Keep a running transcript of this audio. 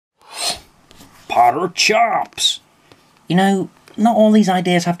Potter chops. You know, not all these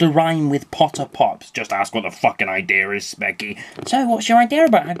ideas have to rhyme with Potter Pops. Just ask what the fucking idea is, Specky. So, what's your idea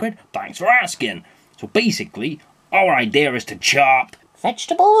about, Hagrid? Thanks for asking. So basically, our idea is to chop...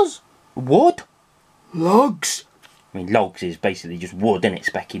 vegetables? Wood? Logs? I mean, logs is basically just wood, innit,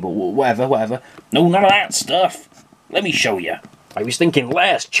 Specky? But whatever. No, none of that stuff. Let me show you. I was thinking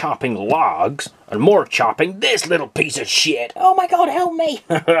less chopping logs and more chopping this little piece of shit. Oh my god, help me!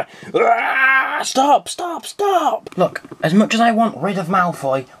 Stop! Look, as much as I want rid of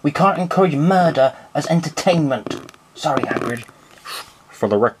Malfoy, we can't encourage murder as entertainment. Sorry, Hagrid. For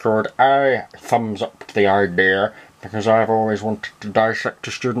the record, I thumbs up the idea because I've always wanted to dissect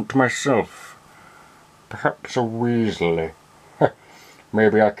a student myself. Perhaps a Weasley.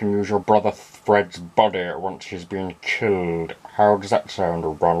 Maybe I can use your brother Fred's body once he's been killed. How does that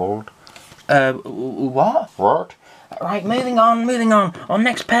sound, Ronald? What? What? Right, moving on. On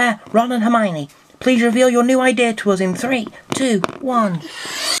next pair, Ron and Hermione. Please reveal your new idea to us in 3, 2, 1.